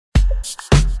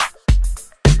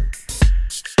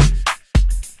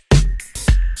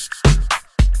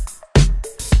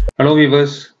Hello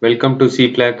viewers, welcome to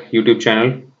CFlag YouTube channel.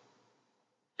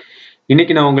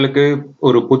 இன்னைக்கு நான் உங்களுக்கு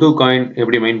ஒரு புது காயின்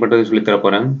எப்படி மைன் பண்றது சொல்லி தர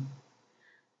போறேன்.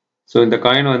 ஸோ இந்த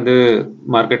காயின் வந்து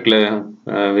மார்க்கெட்ல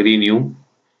வெரி நியூ.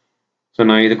 ஸோ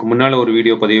நான் இதுக்கு முன்னால ஒரு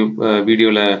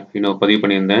வீடியோவில் பதிவு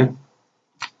பண்ணியிருந்தேன்.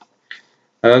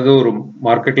 அதாவது ஒரு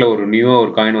மார்க்கெட்ல ஒரு நியூவா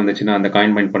ஒரு காயின் வந்துச்சுன்னா அந்த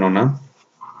காயின் மைன் பண்ணோம்னா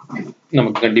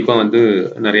நமக்கு கண்டிப்பா வந்து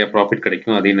நிறைய ப்ராஃபிட்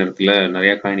கிடைக்கும். அதே நேரத்தில்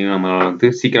நிறைய காயினையும் நம்ம வந்து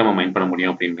சீக்கிரமா மைன் பண்ண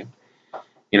முடியும் அப்படின்னு.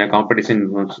 ஏன்னா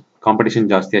காம்படிஷன்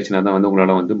ஜாஸ்தியாச்சுன்னா தான் வந்து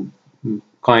உங்களால் வந்து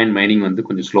காயின் மைனிங் வந்து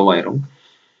கொஞ்சம் ஸ்லோவாயிரும்.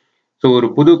 ஸோ ஒரு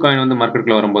புது காயின் வந்து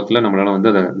மார்க்கெட்டில் வரும்போதுல நம்மளால வந்து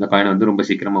அந்த காயினை வந்து ரொம்ப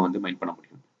சீக்கிரமாக வந்து மைன் பண்ண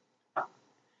முடியும்.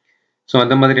 ஸோ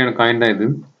அந்த மாதிரியான காயின் தான் இது.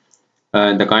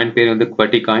 இந்த காயின் பேர் வந்து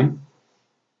Qwerty காயின்.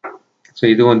 ஸோ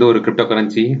இது வந்து ஒரு கிரிப்டோ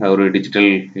கரன்சி, ஒரு டிஜிட்டல்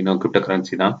கிரிப்டோ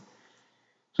கரன்சி தான்.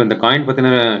 ஸோ இந்த காயின்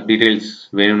பற்றின டீட்டெயில்ஸ்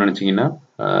வேணும்னு நினச்சிங்கன்னா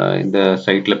இந்த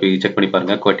சைட்டில் போய் செக் பண்ணி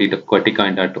பாருங்க,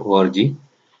 qwertycoin.org.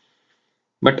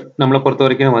 பட் நம்மளை பொறுத்த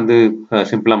வரைக்கும் வந்து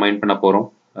சிம்பிளாக மைன் பண்ண போகிறோம்.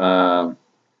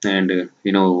 அண்ட்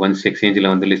ஒன்ஸ் எக்ஸ்சேஞ்சில்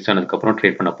வந்து லிஸ்ட் ஆனதுக்கப்புறம்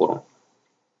ட்ரேட் பண்ண போகிறோம்.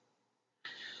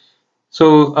 ஸோ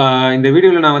இந்த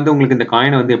வீடியோவில் நான் வந்து உங்களுக்கு இந்த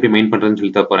காயினை வந்து எப்படி மைன் பண்ணுறதுன்னு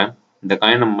சொல்லி தர போகிறேன். இந்த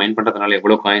காயினை நம்ம மைன் பண்ணுறதுனால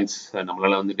எவ்வளோ காயின்ஸ்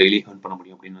நம்மளால் வந்து டெய்லி ஏர்ன் பண்ண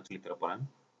முடியும் அப்படின்னு நான் சொல்லி தர போகிறேன்.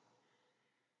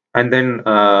 அண்ட் தென்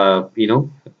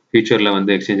ஃபியூச்சரில்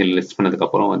வந்து எக்ஸ்சேஞ்சில் லிஸ்ட்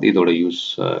பண்ணதுக்கப்புறம் வந்து இதோட யூஸ்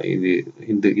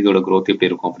இதோட க்ரோத் எப்படி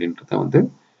இருக்கும் அப்படின்றத வந்து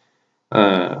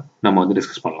நம்ம வந்து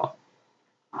டிஸ்கஸ் பண்ணலாம்.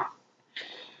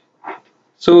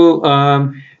 ஸோ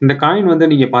இந்த காயின் வந்து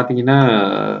நீங்கள் பார்த்தீங்கன்னா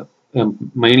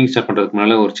மைனிங் ஸ்டார்ட் பண்ணுறதுக்கு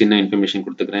முன்னால் ஒரு சின்ன இன்ஃபர்மேஷன்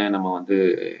கொடுத்துக்கிறேன். நம்ம வந்து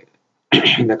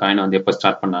இந்த காயினை வந்து எப்போ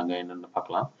ஸ்டார்ட் பண்ணாங்க என்னென்னு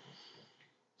பார்க்கலாம்.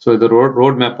 ஸோ இது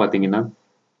ரோட் மேப் பார்த்தீங்கன்னா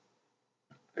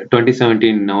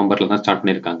 2017 நவம்பரில் தான் ஸ்டார்ட்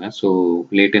பண்ணியிருக்காங்க. ஸோ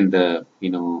லேட் இந்த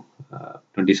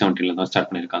 2017 தான்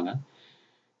ஸ்டார்ட் பண்ணியிருக்காங்க.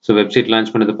 ஸோ வெப்சைட்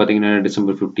லான்ச் பண்ணது பார்த்தீங்கன்னா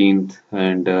December 15th.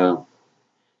 And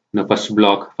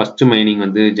first mining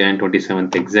வந்து Jan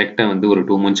 27th. எக்ஸாக்டாக வந்து ஒரு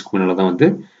 2 monthsக்கு முன்னால் தான் வந்து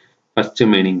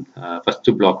ஃபர்ஸ்ட்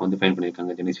பிளாக் வந்து ஃபைன்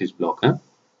பண்ணியிருக்காங்க, ஜெனிசிஸ் பிளாக்.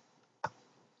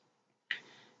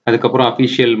 அதுக்கப்புறம்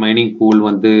அஃபிஷியல் மைனிங் பூல்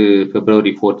வந்து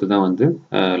February 4th தான் வந்து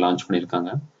லான்ச் பண்ணியிருக்காங்க.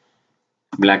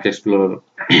 பிளாக்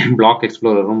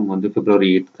எக்ஸ்ப்ளோரரும் வந்து February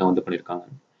 8th தான் வந்து பண்ணியிருக்காங்க.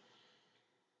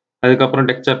 அதுக்கப்புறம்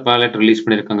டெக்ஸ்டாப் வாலெட் ரிலீஸ்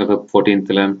பண்ணியிருக்காங்க Feb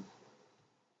 14th.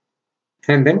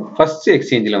 And then first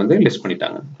எக்ஸ்சேஞ்சில் வந்து லிஸ்ட்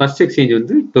பண்ணிட்டாங்க. ஃபர்ஸ்ட் எக்ஸ்சேஞ்ச்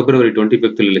வந்து February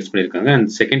 25th லிஸ்ட் பண்ணியிருக்காங்க. அண்ட்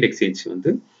செகண்ட் எக்ஸ்சேஞ்ச் வந்து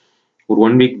ஒரு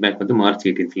 1 week பேக் வந்து March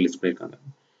 18th லிஸ்ட் பண்ணியிருக்காங்க.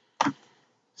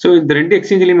 ஸோ இந்த ரெண்டு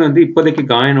எக்ஸ்சேஞ்சிலையுமே வந்து இப்போதைக்கு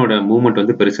காயினோட மூவ்மெண்ட்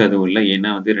வந்து பெருசாக எதுவும் இல்லை.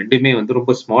 ஏன்னா வந்து ரெண்டுமே வந்து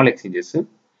ரொம்ப ஸ்மால் எக்ஸ்சேஞ்சஸ்,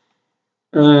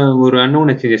 ஒரு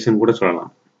அன்னோன் எக்ஸ்சேஞ்சஸ்ன்னு கூட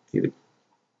சொல்லலாம் இது.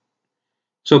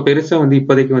 ஸோ பெருசாக வந்து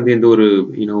இப்போதைக்கு வந்து எந்த ஒரு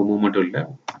மூவ்மெண்ட்டும் இல்லை.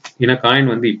 ஏன்னா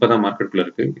காயின் வந்து இப்போதான் மார்க்கெட்டுக்குள்ள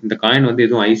இருக்கு. இந்த காயின் வந்து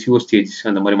எதுவும் ஐசிஓ ஸ்டேஜ்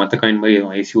அந்த மாதிரி மற்ற காயின் மாதிரி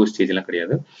எதுவும் ஐசிஓ ஸ்டேஜ் எல்லாம்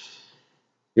கிடையாது.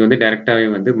 இது வந்து டைரக்டாகவே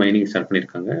வந்து மைனிங் ஸ்டார்ட்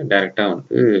பண்ணியிருக்காங்க. டைரக்டாக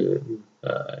வந்து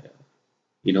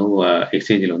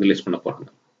எக்ஸ்சேஞ்சில் வந்து லிஸ்ட் பண்ண போகிறாங்க.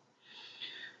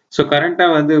 ஸோ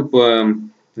கரண்டாக வந்து இப்போ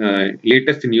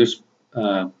லேட்டஸ்ட் நியூஸ்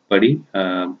படி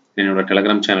என்னோட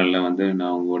டெலகிராம் சேனலில் வந்து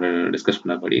நான் உங்களோட டிஸ்கஸ்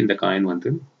பண்ணபடி இந்த காயின்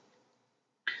வந்து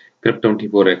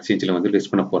Crypto24 எக்ஸ்சேஞ்சில் வந்து லிஸ்ட்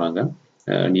பண்ண போகிறாங்க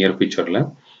நியர் ஃபியூச்சரில்.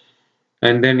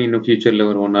 அண்ட் தென் இன்னும் ஃபியூச்சரில்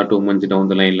ஒரு 1 or 2 months டவுன்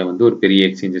த லைனில் வந்து ஒரு பெரிய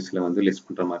எக்ஸ்சேஞ்சஸில் வந்து லிஸ்ட்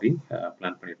பண்ணுற மாதிரி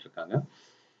பிளான் பண்ணிட்டு இருக்காங்க.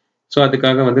 ஸோ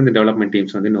அதுக்காக வந்து இந்த டெவலப்மெண்ட்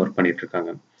டீம்ஸ் வந்து இன்னும் ஒர்க் பண்ணிட்டு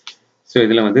இருக்காங்க. ஸோ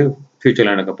இதில் வந்து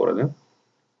ஃபியூச்சரில் நடக்க போகிறது.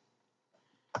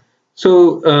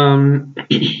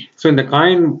 ஸோ இந்த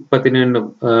காயின் பற்றின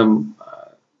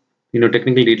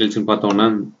டெக்னிக்கல் டீட்டெயில்ஸ்னு பார்த்தோம்னா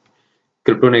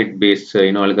கிரிப்டோனைட் பேஸ்ட்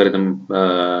அல்காரிதம்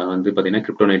வந்து பார்த்தீங்கன்னா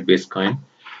கிரிப்டோனைட் பேஸ்ட் காயின்.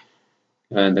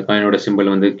 இந்த காயினோட சிம்பிள்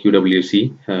வந்து QWC.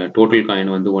 டோட்டல்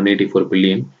காயின் வந்து 184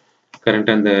 பில்லியன்.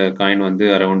 கரண்டாக இந்த காயின் வந்து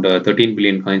அரௌண்ட் 13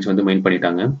 பில்லியன் காயின்ஸ் வந்து மைன்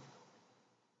பண்ணிட்டாங்க.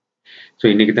 ஸோ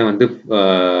இன்னைக்கு தான் வந்து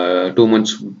 2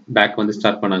 months பேக் வந்து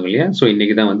ஸ்டார்ட் பண்ணாங்க இல்லையா. ஸோ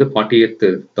இன்னைக்கு தான் வந்து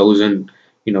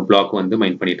 48,000 பிளாக் வந்து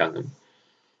மைன் பண்ணிட்டாங்க.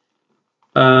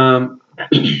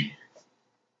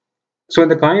 ஸோ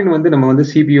இந்த காயின் வந்து நம்ம வந்து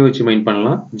CPU வச்சு மைன்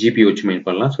பண்ணலாம், GPU வச்சு மைன்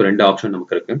பண்ணலாம். ஸோ ரெண்டு ஆப்ஷன்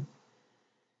நமக்கு இருக்கு.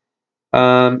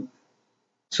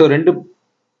 ஸோ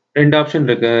ரெண்டு ஆப்ஷன்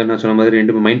இருக்கு. நான் சொன்ன மாதிரி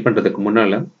ரெண்டு மைன் பண்றதுக்கு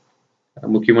முன்னால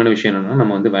முக்கியமான விஷயம் என்னன்னா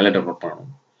நம்ம வந்து வேலெட் டவுன்லோட் பண்ணணும்.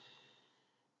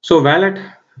 ஸோ வேலெட்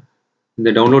இந்த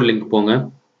டவுன்லோட் லிங்க் போங்க.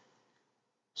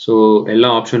 ஸோ எல்லா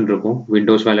ஆப்ஷன் இருக்கும்.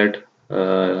 Windows wallet,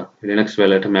 Linux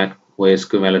wallet, make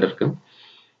ஓஎஸ்க்கு wallet இருக்கு.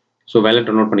 ஸோ வேலெட்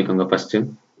டவுன்லோட் பண்ணிக்கோங்க ஃபர்ஸ்ட்.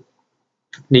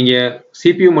 நீங்க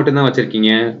CPU மட்டும் தான்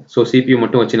வச்சிருக்கீங்க, ஸோ CPU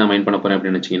மட்டும் வச்சு நான் மைன் பண்ண போறேன்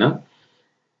அப்படின்னு வச்சீங்கன்னா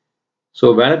ஸோ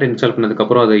வேலெட் இன்ஸ்டால்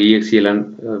பண்ணதுக்கப்புறம் அதை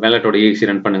வேலெட்டோட EXE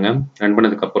ரன் பண்ணுங்க. ரன்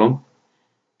பண்ணதுக்கப்புறம்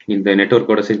இந்த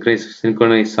நெட்வொர்க்கோட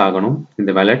சிங்க்ரனைஸ் ஆகணும்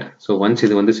இந்த வேலெட். ஸோ ஒன்ஸ்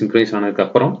இது வந்து சிங்க்ரனைஸ்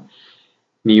ஆனதுக்கப்புறம்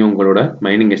நீங்கள் உங்களோட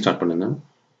மைனிங்கை ஸ்டார்ட் பண்ணுங்க.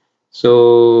 ஸோ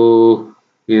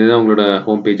இதுதான் உங்களோட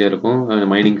ஹோம் பேஜாக இருக்கும்.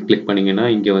 மைனிங் கிளிக் பண்ணிங்கன்னா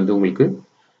இங்கே வந்து உங்களுக்கு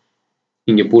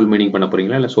நீங்கள் பூல் மைனிங் பண்ண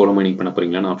போகிறீங்களா இல்லை சோலோ மைனிங் பண்ண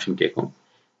போகிறீங்களான்னு ஆப்ஷன் கேட்கும்.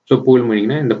 ஸோ பூல்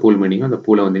மைனிங்னா இந்த பூல் மைனிங் அந்த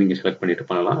பூலை வந்து நீங்கள் செலக்ட் பண்ணிட்டு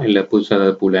பண்ணலாம். இல்லை புதுசாக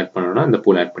ஏதாவது பூல் ஆட் பண்ணணும்னா இந்த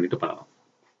பூல் ஆட் பண்ணிட்டு பண்ணலாம்.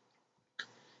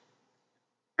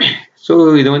 ஸோ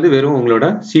இது வந்து வெறும் உங்களோட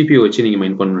சிபியூ வச்சு நீங்கள்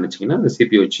மைன் பண்ணணும்னு நினச்சிங்கன்னா அந்த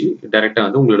சிபியூ வச்சு டேரெக்டாக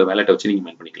வந்து உங்களோட வேலெட்டை வச்சு நீங்கள்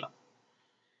மைன் பண்ணிக்கலாம்.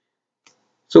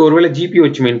 ஸோ ஒருவேளை ஜிபியூ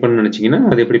வச்சு மைன் பண்ணணும்னு நினச்சிங்கன்னா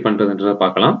அது எப்படி பண்ணுறதுன்றதை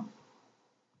பார்க்கலாம்.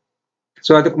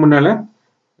 ஸோ அதுக்கு முன்னால்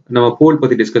நம்ம பூல்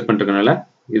பற்றி டிஸ்கஸ் பண்ணுறதுனால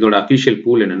இதோட அஃபிஷியல்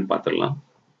பூல் என்னன்னு பார்த்துடலாம்.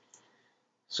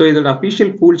 ஸோ இதோட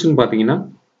அஃபிஷியல் பூல்ஸ்ன்னு பார்த்தீங்கன்னா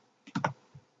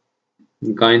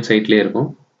காயின் சைட்லேயே இருக்கும்.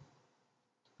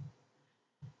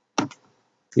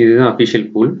 இதுதான் அஃபிஷியல்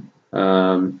பூல்.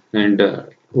 அண்ட்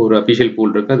ஒரு அஃபிஷியல்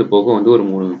பூல் இருக்குது. அது போக வந்து ஒரு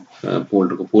 3 பூல்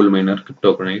இருக்குது. Pool minor,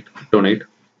 CryptoNight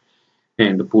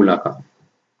and pool ஆக்கா.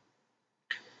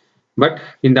 But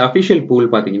இந்த அஃபிஷியல் பூல்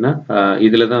பார்த்தீங்கன்னா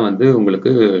இதில் தான் வந்து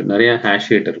உங்களுக்கு நிறைய ஹேஷ்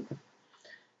ரேட் இருக்கும்.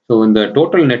 ஸோ இந்த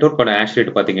டோட்டல் நெட்வொர்க்கோட ஹேஷ்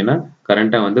ரேட் பார்த்தீங்கன்னா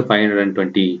கரண்ட்டாக வந்து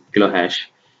 520 கிலோ ஹேஷ்.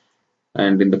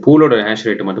 அண்ட் இந்த பூலோட ஹேஷ்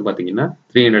ரேட் மட்டும் பார்த்தீங்கன்னா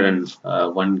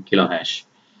 301 கிலோ ஹேஷ்.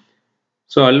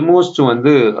 ஸோ ஆல்மோஸ்ட்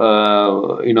வந்து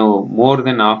மோர்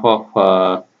தென் half ஆஃப்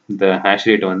இந்த ஹேஷ்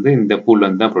ரேட் வந்து இந்த பூல்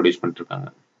வந்து தான் ப்ரொடியூஸ் பண்ணிருக்காங்க.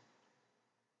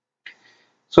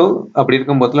 ஸோ அப்படி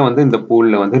இருக்கும் போதுல வந்து இந்த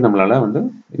பூலில் வந்து நம்மளால வந்து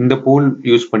இந்த பூல்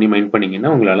யூஸ் பண்ணி மைன் பண்ணிங்கன்னா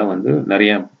உங்களால் வந்து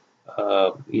நிறைய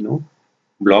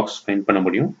பிளாக்ஸ் மைன் பண்ண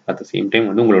முடியும். அட் த சேம் டைம்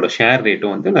வந்து உங்களோட ஷேர்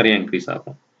ரேட்டும் வந்து நிறைய இன்க்ரீஸ்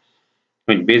ஆகும்.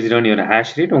 Based on your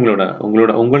hash rate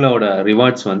உங்களோட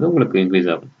ரிவார்ட்ஸ் வந்து உங்களுக்கு இன்க்ரீஸ்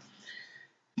ஆகும்.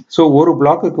 ஸோ ஒரு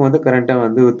பிளாக்குக்கு வந்து கரண்ட்டாக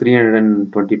வந்து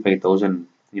 325,000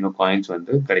 காயின்ஸ்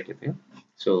வந்து கிடைக்குது.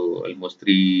 So almost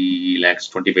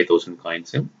 3,25,000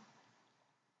 coins.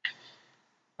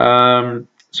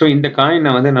 ஸோ இந்த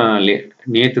காயினை வந்து நான்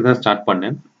நேற்று தான் ஸ்டார்ட்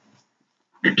பண்ணேன்.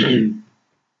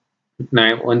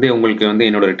 நான் வந்து உங்களுக்கு வந்து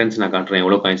என்னோட ரிட்டர்ன்ஸ் நான் காட்டுறேன்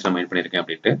எவ்வளோ காயின்ஸ் நான் மைன் பண்ணியிருக்கேன்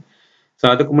அப்படின்ட்டு. ஸோ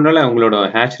அதுக்கு முன்னால் உங்களோட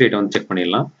ஹேஷ் ரேட்டை வந்து செக்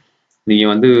பண்ணிடலாம்.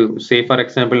 நீங்கள் வந்து ஃபார்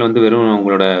எக்ஸாம்பிள் வந்து வெறும்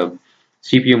உங்களோட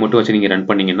சிபியூ மட்டும் வச்சு நீங்கள் ரன்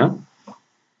பண்ணீங்கன்னா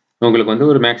உங்களுக்கு வந்து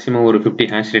ஒரு மேக்ஸிமம் ஒரு 50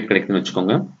 ஹேஷ் ரேட் கிடைக்குதுன்னு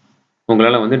வச்சுக்கோங்க.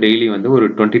 உங்களால் வந்து டெய்லி வந்து ஒரு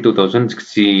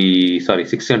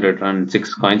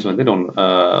 606 காயின்ஸ் வந்து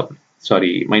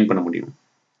மைன் பண்ண முடியும்.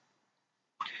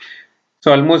 ஸோ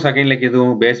ஆல்மோஸ்ட் அகைன் லைக்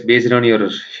எதுவும் based on your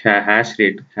hash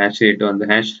rate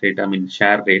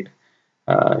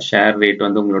share rate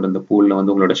வந்து உங்களோட இந்த பூலில்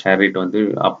வந்து உங்களோட ஷேர் ரேட் வந்து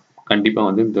கண்டிப்பாக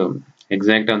வந்து இந்த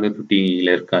எக்ஸாக்டாக வந்து 50ல்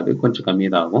இருக்காது, கொஞ்சம்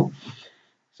கம்மியாக தான் ஆகும்.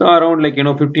 So around like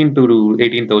 15 to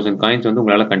 18,000 coins வந்து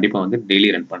உங்களால் கண்டிப்பாக வந்து டெய்லி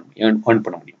ஏர்ன்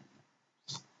பண்ண முடியும்.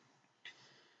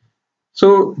 ஸோ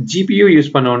ஜிபியூ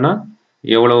யூஸ் பண்ணோன்னா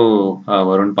எவ்வளோ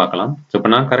வரும்னு பார்க்கலாம். ஸோ இப்போ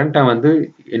நான் கரண்ட்டாக வந்து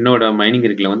என்னோட மைனிங்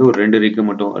ரிக்கில் வந்து ஒரு 2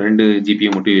 ஜிபியூ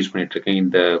மட்டும் யூஸ் பண்ணிட்டு இருக்கேன்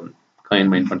இந்த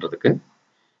காயின் மைன் பண்ணுறதுக்கு,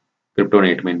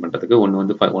 கிரிப்டோனைட் மைன் பண்ணுறதுக்கு. ஒன்று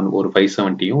வந்து ஒரு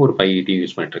 570யும் ஒரு 580யும்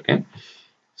யூஸ் பண்ணிட்டு இருக்கேன்.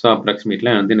 ஸோ அப்ராக்சிமேட்ல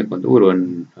வந்து எனக்கு வந்து ஒரு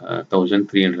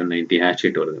 1390 ஹேஷ்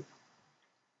ரேட் வருது.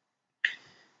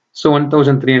 ஸோ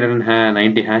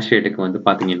 1390 ஹேஷ் ரேட்டுக்கு வந்து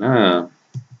பார்த்தீங்கன்னா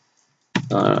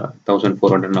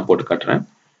 1400 நான் போட்டு காட்டுறேன்.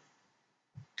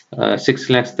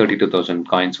 6,32,000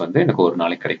 காயின்ஸ் வந்து எனக்கு ஒரு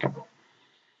நாளைக்கு கிடைக்கும்.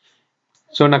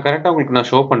 ஸோ நான் கரெக்டாக உங்களுக்கு நான்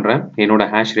ஷோ பண்ணுறேன் என்னோட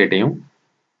ஹேஷ் ரேட்டையும்.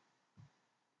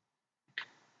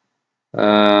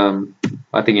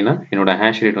 பார்த்தீங்கன்னா என்னோட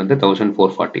ஹேஷ் ரேட் வந்து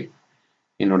 1440.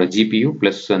 என்னோட ஜிபியூ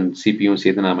ப்ளஸ் சிபியூ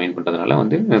சேர்த்து நான் மைன் பண்ணுறதுனால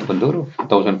வந்து எனக்கு வந்து ஒரு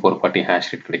 1440 ஹேஷ்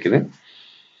ரேட் கிடைக்குது.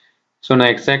 ஸோ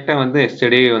நான் எக்ஸாக்டாக வந்து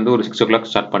எஸ்டர்டே வந்து ஒரு 6 o'clock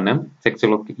ஸ்டார்ட் பண்ணேன். 6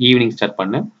 o'clock ஈவினிங் ஸ்டார்ட்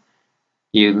பண்ணேன்.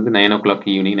 இது வந்து 9 o'clock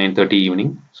evening, 9:30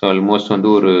 evening. So almost வந்து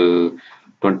ஒரு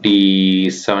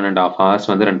 27.5 hours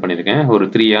வந்து ரன் பண்ணியிருக்கேன். ஒரு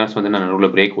 3 hours வந்து நான்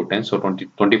நடுவில் பிரேக் விட்டேன். ஸோ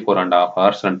 24.5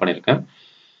 hours ரன் பண்ணியிருக்கேன்.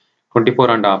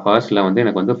 24.5 hours வந்து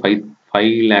எனக்கு வந்து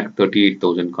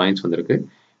 5,38,000 காயின்ஸ் வந்துருக்கு.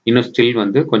 இன்னும் ஸ்டில்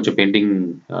வந்து கொஞ்சம் பெண்டிங்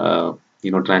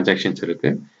டிரான்சாக்ஷன்ஸ்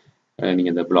இருக்குது.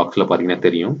 நீங்கள் இந்த பிளாக்ஸில் பார்த்தீங்கன்னா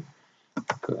தெரியும்.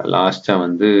 லாஸ்ட்டாக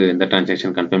வந்து எந்த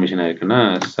டிரான்சாக்ஷன் கன்ஃபர்மேஷன் ஆயிருக்குன்னா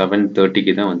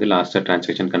 7:30க்கு தான் வந்து லாஸ்ட்டாக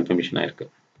டிரான்சாக்ஷன் கன்ஃபர்மேஷன் ஆயிருக்கு.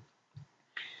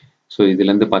 ஸோ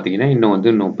இதுலேருந்து பார்த்தீங்கன்னா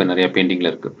இன்னும் இப்போ நிறைய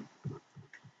பெயிண்டிங்கில் இருக்குது.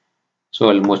 ஸோ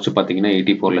ஆல்மோஸ்ட் பார்த்தீங்கன்னா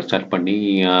 84ல் ஸ்டார்ட் பண்ணி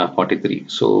 43.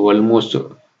 ஸோ ஆல்மோஸ்ட்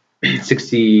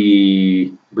 60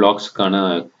 பிளாக்ஸ்க்கான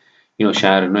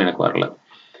ஷேர் இன்னும் எனக்கு வரல.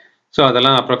 ஸோ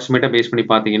அதெல்லாம் அப்ராக்சிமேட்டாக பேஸ் பண்ணி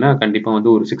பார்த்தீங்கன்னா கண்டிப்பாக வந்து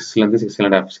ஒரு 6 to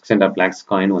 6.5 lakhs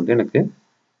காயின் வந்து எனக்கு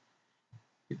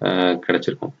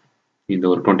கிடைச்சிருக்கும் இந்த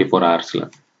ஒரு 24 hours.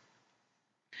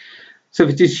 So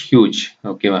which is huge.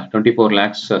 ஓகேவா, 24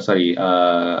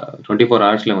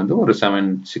 hours வந்து ஒரு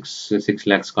 6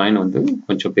 lakhs காயின் வந்து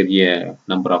கொஞ்சம் பெரிய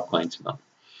நம்பர் ஆஃப் காயின்ஸ் தான்.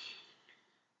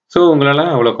 ஸோ உங்களால்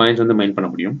அவ்வளோ காயின்ஸ் வந்து மைன் பண்ண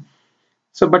முடியும்.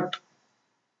 ஸோ பட்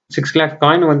 6 lakh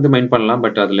காயின் வந்து மைன் பண்ணலாம்.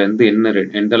 பட் அதுலேருந்து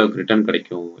எந்த அளவுக்கு ரிட்டர்ன்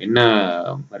கிடைக்கும், என்ன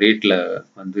ரேட்டில்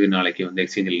வந்து நாளைக்கு வந்து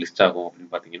எக்ஸ்சேஞ்சில் லிஸ்ட் ஆகும்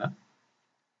அப்படின்னு பார்த்தீங்கன்னா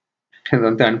இது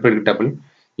வந்து அன்பிரடிக்டபிள்.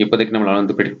 இப்போதைக்கு நம்மளால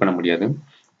வந்து ப்ரெடிக்ட் பண்ண முடியாது.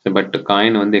 பட்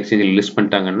காயின் வந்து எக்ஸ்சேஞ்சில் லிஸ்ட்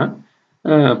பண்ணிட்டாங்கன்னா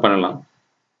பண்ணலாம்.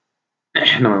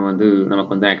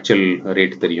 நமக்கு வந்து ஆக்சுவல்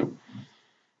ரேட் தெரியும்.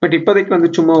 பட் இப்போதைக்கு வந்து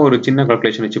சும்மா ஒரு சின்ன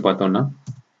கால்குலேஷன் வச்சு பார்த்தோம்னா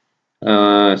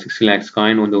 6 lakhs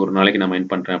காயின் வந்து ஒரு நாளைக்கு நான்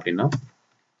மைன் பண்ணுறேன் அப்படின்னா,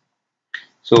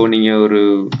 ஸோ நீங்கள் ஒரு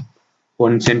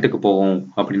 1 சென்ட்டுக்கு போகும்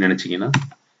அப்படின்னு நினச்சிங்கன்னா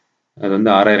அது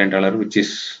வந்து $6000, which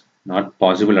is not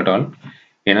possible at all.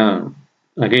 ஏன்னா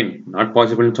அகெயின் நாட்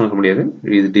பாசிபிள்னு சொல்ல முடியாது,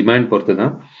 இது டிமாண்ட் பொறுத்து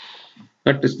தான்.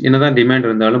 பட் என்னதான் டிமாண்ட்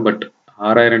இருந்தாலும் பட்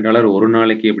 $6000 ஒரு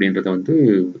நாளைக்கு அப்படின்றது வந்து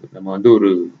நம்ம வந்து ஒரு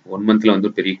 1 monthல வந்து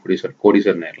பெரிய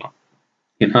கோடீஸ்வரன் ஆயிடலாம்.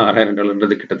 ஏன்னா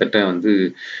 $6000 கிட்டத்தட்ட வந்து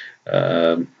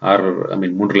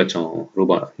 3 லட்சம்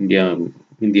ரூபாய்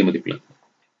இந்திய மதிப்பில்.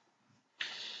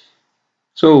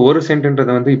 ஸோ ஒரு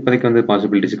சென்ட்ன்றது வந்து இப்போதைக்கு வந்து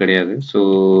பாசிபிலிட்டிஸ் கிடையாது. ஸோ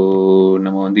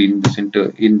நம்ம வந்து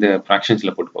இந்த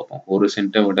ஃப்ராக்ஷன்ஸில் போட்டு பார்ப்போம். ஒரு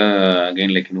சென்ட்டை விட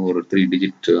அகெயின் லைக் இன்னும் ஒரு 3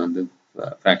 digit வந்து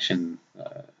ஃப்ராக்ஷன்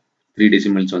 3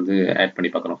 டெசிமல்ஸ் வந்து ஆட்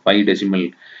பண்ணி பார்க்குறோம். 5 டெசிமல்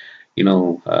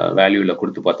வேல்யூவில்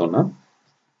கொடுத்து பார்த்தோம்னா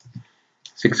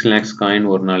 6 lakhs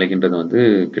காயின் ஒரு நாளைக்குன்றது வந்து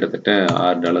கிட்டத்தட்ட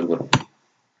 $6 வரும்.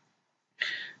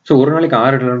 ஸோ ஒரு நாளைக்கு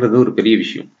 $6 ஒரு பெரிய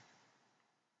விஷயம்.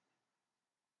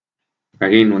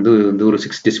 அகெயின் வந்து ஒரு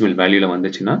 6 டெசிமல் வேல்யூவில்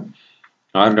வந்துச்சுன்னா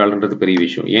 $6 பெரிய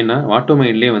விஷயம். ஏன்னா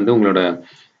ஆட்டோமைன்லேயே வந்து உங்களோட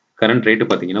கரண்ட் ரேட்டு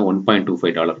பார்த்தீங்கன்னா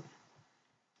 $1.25.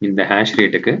 இந்த ஹேஷ்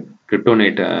ரேட்டுக்கு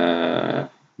கிரிப்டோனைட்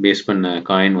பேஸ் பண்ண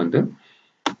காயின் வந்து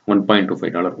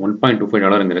 $1.25.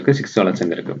 $1.25 எங்க இருக்கு, $6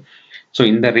 எங்க இருக்கு. ஸோ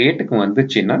இந்த ரேட்டுக்கு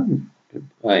வந்துச்சுன்னா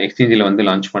எக்ஸ்சேஞ்சில் வந்து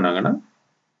லான்ச் பண்ணாங்கன்னா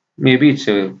மேபி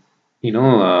இட்ஸ்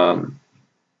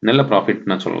நல்ல ப்ராஃபிட்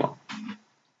நான் சொல்லலாம்.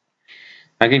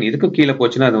 அகைன் இதுக்கும் கீழே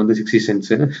போச்சுன்னா அது வந்து 60 cents.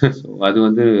 ஸோ அது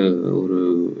வந்து ஒரு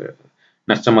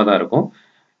நஷ்டமாக தான் இருக்கும்.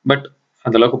 பட்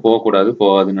அந்த அளவுக்கு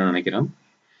போகாதுன்னு நான் நினைக்கிறேன்.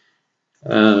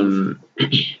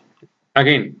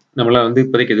 அகைன் நம்மளால வந்து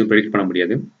இப்போதைக்கு எதுவும் ப்ரெடிக்ட் பண்ண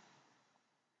முடியாது.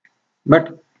 பட்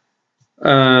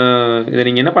இதை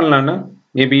நீங்கள் என்ன பண்ணலாம்னா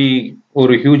மேபி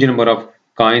ஒரு ஹியூஜ் நம்பர் ஆஃப்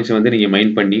காயின்ஸ் வந்து நீங்கள்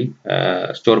மைன் பண்ணி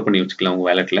ஸ்டோர் பண்ணி வச்சுக்கலாம் உங்கள்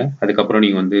வேலெட்டில். அதுக்கப்புறம்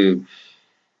நீங்கள் வந்து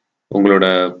உங்களோட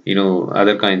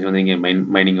அதர் காயின்ஸ் வந்து நீங்கள்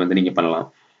மைனிங் வந்து நீங்கள் பண்ணலாம்.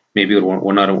 மேபி ஒரு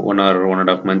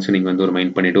 1.5 months நீங்கள் வந்து ஒரு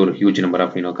மைன் பண்ணிவிட்டு ஒரு ஹியூஜ் நம்பர்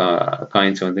ஆஃப்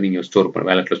காயின்ஸை வந்து நீங்கள்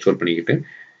வேலெட்டில் ஸ்டோர் பண்ணிக்கிட்டு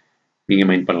நீங்கள்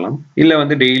மைன் பண்ணலாம். இல்லை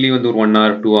வந்து டெய்லி வந்து ஒரு 1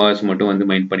 hour 2 hours மட்டும் வந்து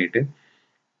மைன் பண்ணிவிட்டு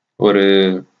ஒரு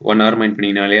 1 hour மைன்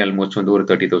பண்ணிங்கனாலே ஆல்மோஸ்ட் வந்து ஒரு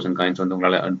 30,000 காயின்ஸ் வந்து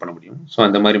உங்களால் earn பண்ண முடியும். ஸோ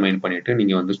அந்த மாதிரி மைன் பண்ணிவிட்டு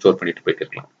நீங்கள் வந்து ஸ்டோர் பண்ணிட்டு போயிட்டு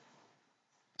இருக்கலாம்.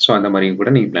 ஸோ அந்த மாதிரி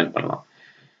கூட நீங்கள் பிளான் பண்ணலாம்.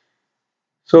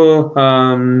 ஸோ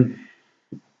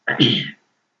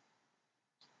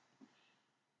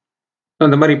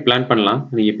அந்த மாதிரி பிளான் பண்ணலாம்.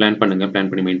 நீங்கள் பிளான்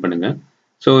பண்ணி மைன் பண்ணுங்க.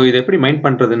 ஸோ இது எப்படி மைன்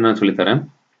பண்ணுறதுன்னு நான் சொல்லித்தரேன்.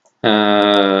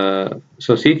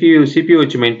 ஸோ சிபியூ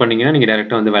வச்சு மைன் பண்ணீங்கன்னா நீங்கள்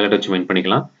டேரெக்டாக வந்து வேலெட் வச்சு மைன்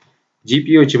பண்ணிக்கலாம்.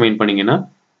 ஜிபியூ வச்சு மைன் பண்ணீங்கன்னா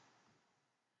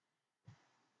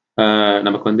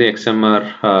நமக்கு வந்து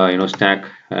XMR-Stak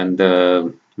அந்த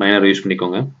மைனர் யூஸ்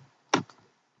பண்ணிக்கோங்க.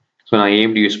 ஸோ நான்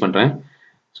AMD யூஸ் பண்ணுறேன்.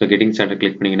 ஸோ கெட்டிங் ஸ்டார்டட்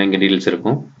கிளிக் பண்ணிங்கன்னா இங்கே டீல்ஸ்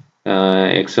இருக்கும்.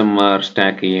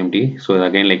 XMR-Stak AMD. So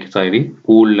again like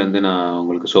பூல்லேருந்து நான்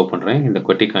உங்களுக்கு ஷோ பண்ணுறேன். இந்த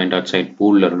qwertycoin.site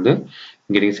பூல்லேருந்து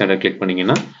கெட்டிங் ஸ்டார்டட் கிளிக்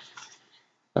பண்ணிங்கன்னா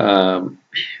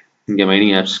இங்கே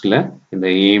மைனிங் ஆப்ஸ்கில் இந்த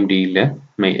AMDயில்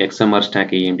XMR-Stak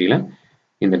AMDயில்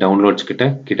இந்த டவுன்லோட்ஸ் கிட்ட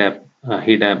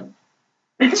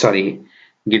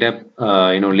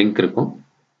GitHub லிங்க் இருக்கும்.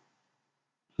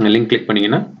 லிங்க் கிளிக்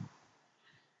பண்ணீங்கன்னா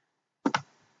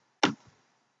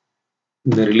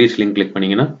இந்த ரிலீஸ் லிங்க் கிளிக்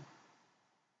பண்ணீங்கன்னா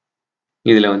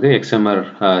இதில் வந்து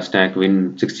XMR-Stak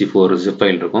Win64 zip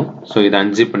ஃபைல் இருக்கும். ஸோ இதை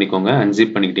அன்சிப் பண்ணிக்கோங்க.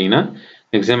 அன்சிப் பண்ணிக்கிட்டிங்கன்னா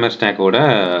XMR-Stakோட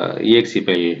exe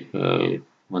ஃபைல்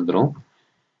வந்துடும்.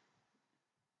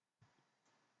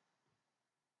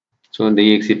 ஸோ இந்த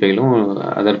exe ஃபைலும்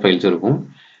அதர் ஃபைல்ஸ் இருக்கும்.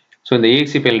 ஸோ இந்த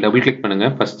exe ஃபைல் டபுள் கிளிக்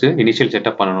பண்ணுங்கள். ஃபஸ்ட்டு இனிஷியல்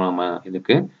செட்டப் பண்ணணும் நம்ம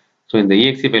இதுக்கு. ஸோ இந்த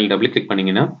exe ஃபைல் டபுள் கிளிக்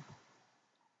பண்ணிங்கன்னா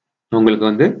உங்களுக்கு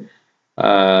வந்து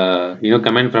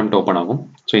கமெண்ட் ப்ராம்ப்ட் ஓப்பன் ஆகும்.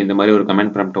 ஸோ இந்த மாதிரி ஒரு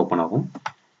கமெண்ட் ப்ராம்ப்ட் ஓப்பன் ஆகும்.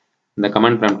 இந்த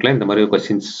கமெண்ட் ப்ராம்ப்டில் இந்த மாதிரி ஒரு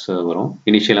கொஸ்டின்ஸ் வரும்.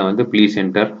 இனிஷியலாக வந்து ப்ளீஸ்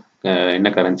என்டர் என்ன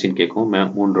கரன்சின்னு கேட்கும்.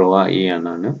 3 ரூபா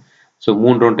ஏன்னு. ஸோ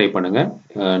 3 ரூபா டைப் பண்ணுங்கள்.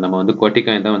 நம்ம வந்து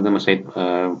qwertycoin தான் வந்து நம்ம சைட்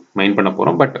மைன் பண்ண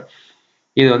போகிறோம். பட்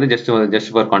இது வந்து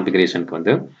ஜஸ்ட் ஃபார் கான்ஃபிகரேஷனுக்கு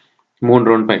வந்து 3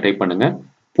 ரூபா டைப் பண்ணுங்கள்.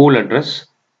 பூல்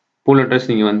அட்ரஸ்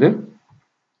நீங்கள் வந்து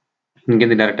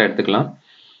இங்கேருந்து டேரெக்டாக எடுத்துக்கலாம்.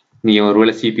 நீங்கள்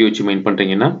ஒருவேளை சிபி வச்சு மைன்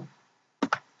பண்ணுறீங்கன்னா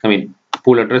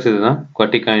பூல் அட்ரஸ் இதுதான்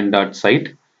qwertycoin.site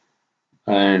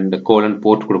அண்ட்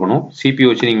 :போர்ட் கொடுக்கணும். சிபி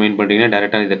வச்சு நீங்கள் மைன் பண்ணுறீங்கன்னா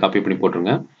டேரெக்டாக இதை காப்பி பண்ணி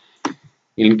போட்டுருங்க.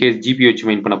 இன்கேஸ் ஜிபி வச்சு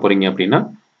மைன் பண்ண போகிறீங்க அப்படின்னா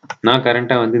நான்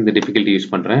கரண்ட்டாக வந்து இந்த டிஃபிகல்ட்டி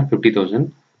யூஸ் பண்ணுறேன் 50,000.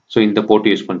 ஸோ இந்த போர்ட்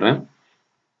யூஸ் பண்ணுறேன்.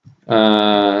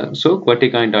 ஸோ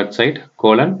qwertycoin.site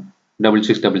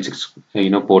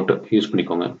 :6666 போர்ட் யூஸ்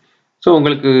பண்ணிக்கோங்க. ஸோ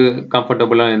உங்களுக்கு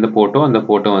கம்ஃபர்டபுளாக எந்த போர்ட்டோ அந்த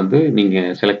போர்ட்டோ வந்து நீங்கள்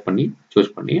செலக்ட் பண்ணி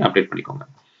சூஸ் பண்ணி அப்டேட் பண்ணிக்கோங்க.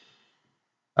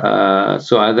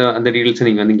 ஸோ அந்த டீட்டெயில்ஸை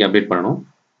நீங்கள் வந்து இங்கே அப்டேட் பண்ணணும்.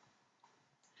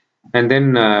 And then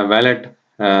wallet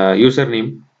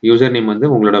user name வந்து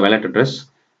உங்களோட வேலட் அட்ரஸ்.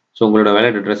 ஸோ உங்களோட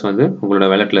வேலட் அட்ரஸ் வந்து உங்களோட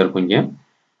வேலட்டில் இருக்கும், இங்கே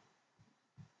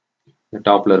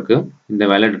டாப்பில் இருக்குது. இந்த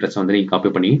வேலட் அட்ரஸ் வந்து நீங்கள்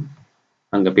காப்பி பண்ணி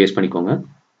அங்கே பேஸ்ட் பண்ணிக்கோங்க.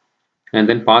 அண்ட்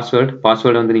தென்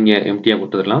பாஸ்வேர்டு வந்து நீங்கள் எம்டியாக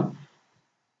கொடுத்துடலாம்.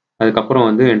 அதுக்கப்புறம்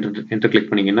வந்து என்டர் கிளிக்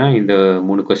பண்ணிங்கன்னா இந்த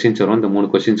 3 கொஸ்டின்ஸ் வரும். இந்த 3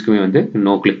 கொஸ்டின்ஸ்க்குமே வந்து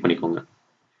நோ கிளிக் பண்ணிக்கோங்க.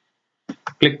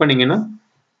 கிளிக் பண்ணிங்கன்னா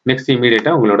நெக்ஸ்ட்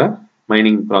இமீடியட்டாக உங்களோட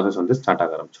மைனிங் ப்ராசஸ் வந்து ஸ்டார்ட்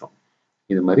ஆக ஆரம்பிச்சிடும்.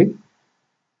 இது மாதிரி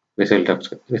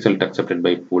result accepted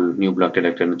by pool new black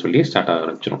டிடெக்டர்னு சொல்லி ஸ்டார்ட் ஆக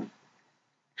ஆரம்பிச்சிடும்.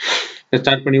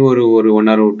 ஸ்டார்ட் பண்ணி ஒரு 1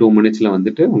 hour 2 minutes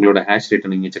வந்துட்டு உங்களோட ஹேஷ் ரேட்டை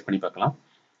நீங்கள் செக் பண்ணி பார்க்கலாம்.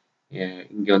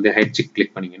 இங்கே வந்து ஹெச்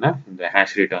கிளிக் பண்ணிங்கன்னா இந்த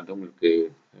ஹேஷ் ரேட்டை வந்து உங்களுக்கு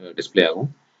டிஸ்பிளே ஆகும்.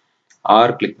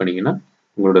 ஆர் கிளிக் பண்ணிங்கன்னா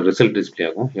உங்களோட ரிசல்ட் டிஸ்பிளே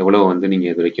ஆகும், எவ்வளோ வந்து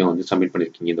நீங்கள் இது வரைக்கும் வந்து சப்மிட்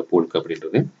பண்ணியிருக்கீங்க இந்த பூலுக்கு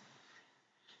அப்படின்றது.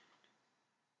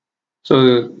 ஸோ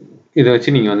இதை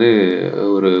வச்சு நீங்கள் வந்து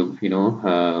ஒரு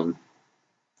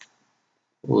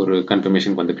ஒரு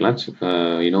கன்ஃபர்மேஷன் வந்துக்கலாம்,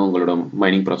 உங்களோட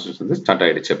மைனிங் ப்ராசஸ் வந்து ஸ்டார்ட்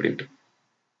ஆகிடுச்சு அப்படின்ட்டு.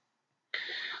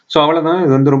 ஸோ அவ்வளோதான்.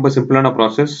 இது வந்து ரொம்ப சிம்பிளான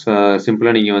ப்ராசஸ்.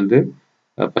 சிம்பிளாக நீங்கள் வந்து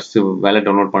ஃபஸ்ட்டு வேலட்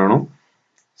டவுன்லோட் பண்ணணும்.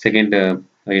 செகண்ட்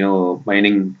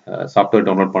மைனிங் சாஃப்ட்வேர்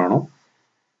டவுன்லோட் பண்ணணும்.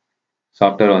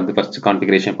 சாஃப்ட்வேர் வந்து ஃபஸ்ட்டு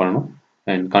கான்ஃபிகரேஷன் பண்ணணும்.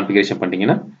 அண்ட் கான்ஃபிகரேஷன்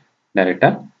பண்ணிட்டீங்கன்னா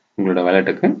டைரெக்டாக உங்களோட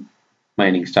வேலட்டுக்கு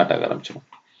மைனிங் ஸ்டார்ட் ஆக ஆரம்பிச்சிடும்.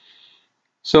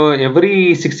 ஸோ எவ்ரி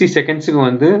 60 செகண்ட்ஸுக்கு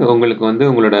வந்து உங்களுக்கு வந்து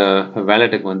உங்களோட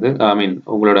வேலட்டுக்கு வந்து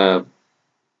உங்களோட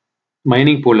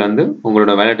மைனிங் பூலில் வந்து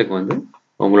உங்களோட வேலட்டுக்கு வந்து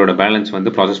உங்களோட பேலன்ஸ்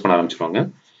வந்து ப்ராசஸ் பண்ண ஆரம்பிச்சிருவாங்க.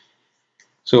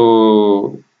 ஸோ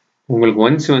உங்களுக்கு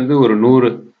ஒன்ஸ் வந்து ஒரு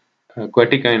 100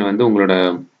 Qwerty காயின் வந்து உங்களோட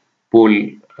பூல்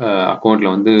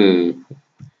அக்கௌண்ட்டில் வந்து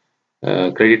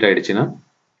கிரெடிட் ஆகிடுச்சுன்னா,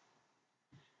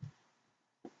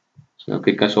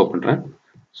 குயிக்காக ஷோ பண்ணுறேன்.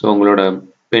 ஸோ உங்களோட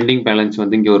பெண்டிங் பேலன்ஸ்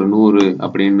வந்து இங்கே ஒரு 100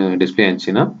 அப்படின்னு டிஸ்பிளே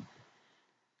ஆச்சுன்னா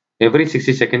எவ்ரி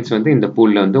 60 செகண்ட்ஸ் வந்து இந்த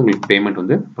பூலில் வந்து உங்களுக்கு பேமெண்ட்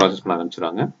வந்து ப்ராசஸ் பண்ண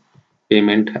ஆரம்பிச்சிடுவாங்க.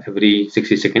 Payment every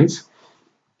 60 seconds,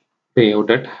 pay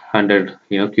out at 100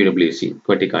 QWC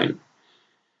Qwerty coin.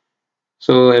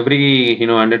 So every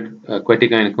 100 Qwerty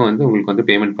காயினுக்கும் வந்து உங்களுக்கு வந்து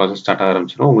பேமெண்ட் ப்ராசஸ் ஸ்டார்ட் ஆக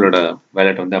ஆரம்பிச்சிடும். உங்களோட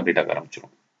வேலட் வந்து அப்டேட் ஆக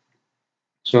ஆரம்பிச்சிடும்.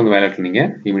 ஸோ உங்கள் வேலட்டில் நீங்கள்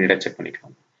இமீடியட்டாக செக்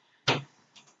பண்ணிக்கலாம்.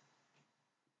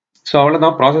 ஸோ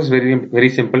அவ்வளோதான், ப்ராசஸ் வெரி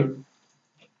சிம்பிள்.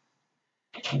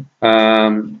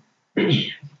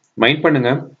 மைண்ட் பண்ணுங்க,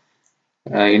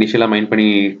 இனிஷியலாக மைண்ட் பண்ணி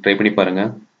ட்ரை பண்ணி பாருங்க.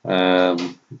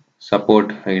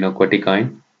 Support Qwerty coin,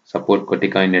 support Qwerty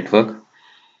coin network.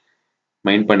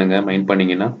 Mind பண்ணுங்க. மைண்ட்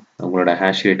பண்ணீங்கன்னா உங்களோட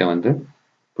ஹேஷ் ரேட்டை வந்து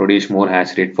produce more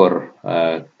hash rate for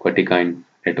Qwerty coin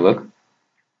network.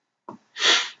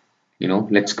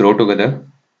 Let's grow together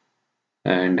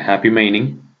and happy mining.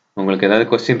 உங்களுக்கு ஏதாவது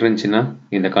கொஸ்டின் இருந்துச்சுன்னா,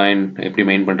 இந்த காயின் எப்படி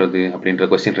மைன் பண்ணுறது அப்படின்ற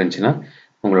கொஸ்டின் இருந்துச்சுன்னா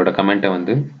உங்களோட கமெண்ட்டை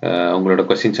வந்து உங்களோட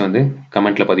கொஸ்டின்ஸை வந்து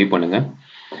கமெண்ட்டில் பதிவு பண்ணுங்கள்.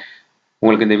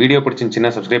 உங்களுக்கு இந்த வீடியோ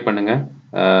பிடிச்சிருந்துச்சுன்னா சப்ஸ்கிரைப் பண்ணுங்கள்,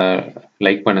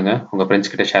 லைக் பண்ணுங்கள், உங்கள்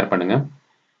ஃப்ரெண்ட்ஸ் கிட்ட ஷேர் பண்ணுங்கள்.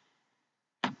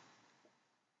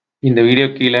 இந்த வீடியோ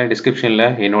கீழே டிஸ்கிரிப்ஷனில்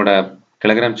என்னோட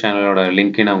டெலிகிராம் சேனலோட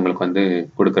லிங்க்கை நான் உங்களுக்கு வந்து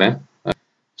கொடுக்குறேன்.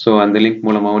 ஸோ அந்த லிங்க்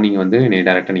மூலமாகவும் நீங்கள் வந்து என்னை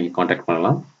டைரெக்டாக நீங்கள் காண்டாக்ட்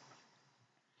பண்ணலாம்.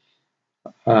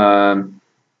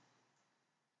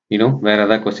 வேறு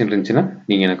ஏதாவது கொஸ்டின் இருந்துச்சுன்னா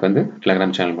நீங்கள் எனக்கு வந்து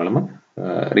டெலிகிராம் சேனல் மூலமாக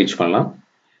ரீச் பண்ணலாம்.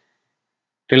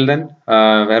 டில் தென்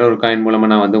வேற ஒரு காயின் மூலமாக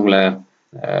நான் வந்து உங்களை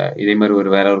இதே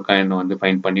மாதிரி வேற ஒரு காயின் வந்து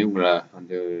ஃபைண்ட் பண்ணி உங்களை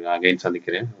வந்து அகைன்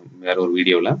சந்திக்கிறேன் வேற ஒரு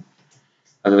வீடியோவில்.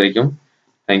 அது வரைக்கும்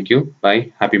தேங்க்யூ, பாய்,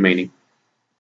 ஹாப்பி மைனிங்.